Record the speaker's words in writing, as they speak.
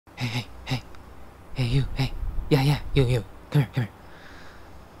Hey, hey, you, hey. Yeah, you. Come here.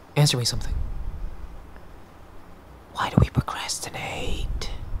 Answer me something. Why do we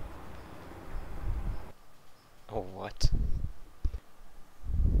procrastinate? Oh, what?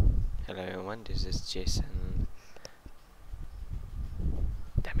 Hello everyone, this is Jason.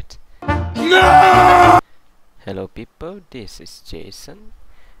 Damn it. No! Hello people, this is Jason.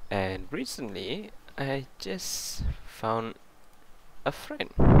 And recently, I just found a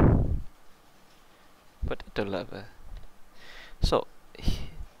friend. PotatoLover. So,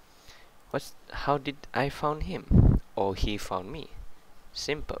 how did I found him? Or he found me?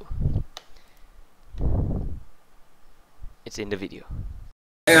 Simple. It's in the video.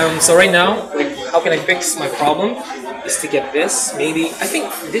 So right now, like, how can I fix my problem? Is to get this. Maybe I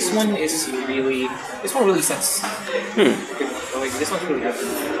think this one really sets. Like this one's really good.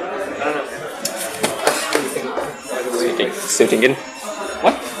 I don't know. What do you think? By the way? Still thinking?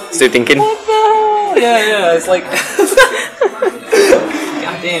 What? Still thinking? What the hell? Yeah. It's like,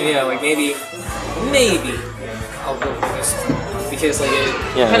 god damn, yeah. Like maybe I'll go for this because like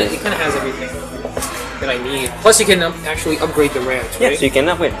it kind of has everything that I need. Plus, you can actually upgrade the RAM, right? Yes, you can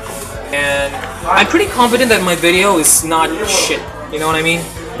upgrade. And I'm pretty confident that my video is not shit. You know what I mean?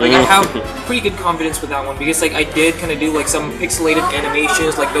 Like I have pretty good confidence with that one because like I did kind of do like some pixelated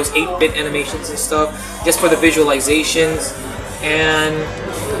animations, like those 8-bit animations and stuff, just for the visualizations. And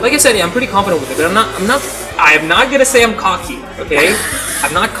like I said, yeah, I'm pretty confident with it. But I am not gonna say I'm cocky. Okay?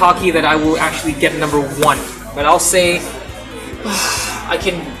 I'm not cocky that I will actually get number 1. But I'll say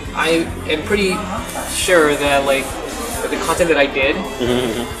I am pretty sure that like the content that I did,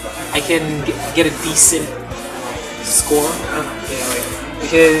 I can get a decent score.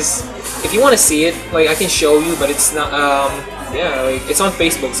 Because if you want to see it, like I can show you, but it's not. Like it's on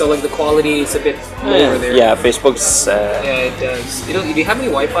Facebook, so like the quality is a bit lower there. Yeah, Facebook's. Yeah, it does. Do you have any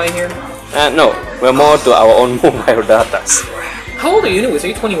Wi-Fi here? No, we're more to our own mobile data. How old are you anyways? Are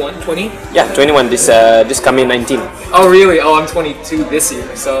you 21, 20? Yeah, 21. This coming 19. Oh really? Oh, I'm 22 this year.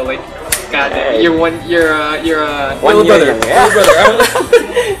 So like, God, hey. you're one little brother. Yeah. Little brother.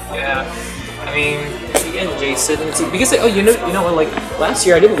 Yeah. I mean, again, Jason. Because you know what? Like last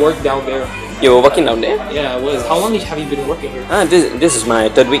year, I did work down there. You were working down there? Yeah, I was. How long have you been working here? This is my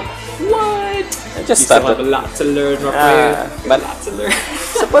 3rd week. What? I just you started. Still have a lot to learn, my friend. But a lot to learn.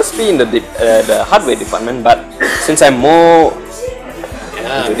 Supposed to be in the hardware department, but since I'm more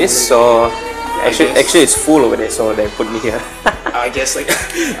into this, so actually it's full over there, so they put me here. I guess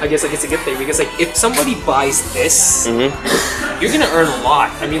it's a good thing because like if somebody buys this, you're gonna earn a lot.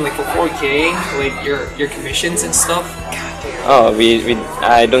 I mean, like for 4K, like your commissions and stuff. God damn. Oh,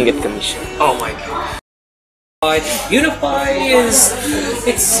 I don't get commission. Oh my god. Unify is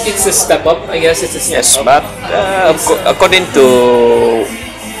it's a step up, I guess. It's a step up. But according to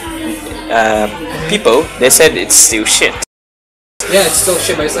people, they said it's still shit. Yeah, it's still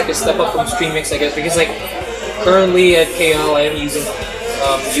shit, but it's like a step up from StreamX, I guess, because like currently at KL I am using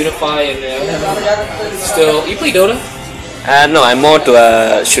Unify and still. You play Dota? No, I'm more to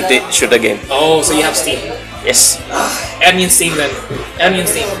a shooter game. Oh, so you have Steam? Yes. Add me in Steam then. Add me in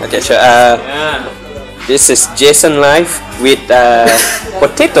Steam. Okay, sure. Yeah. This is Jason Live with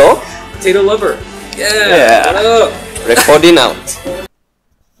PotatoLover. Yeah. What up? Recording out.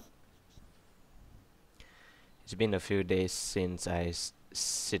 It's been a few days since I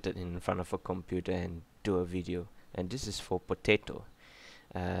sit in front of a computer and do a video, and this is for Potato.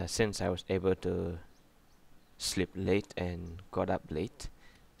 Since I was able to sleep late and got up late,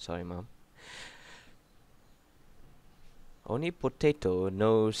 sorry mom. Only Potato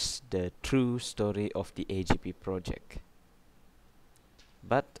knows the true story of the AGP project,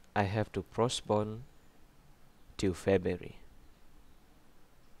 but I have to postpone till February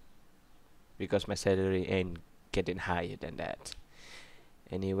because my salary ain't getting higher than that.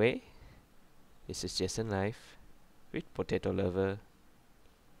 Anyway, this is Jason Live with PotatoLover,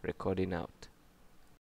 recording out.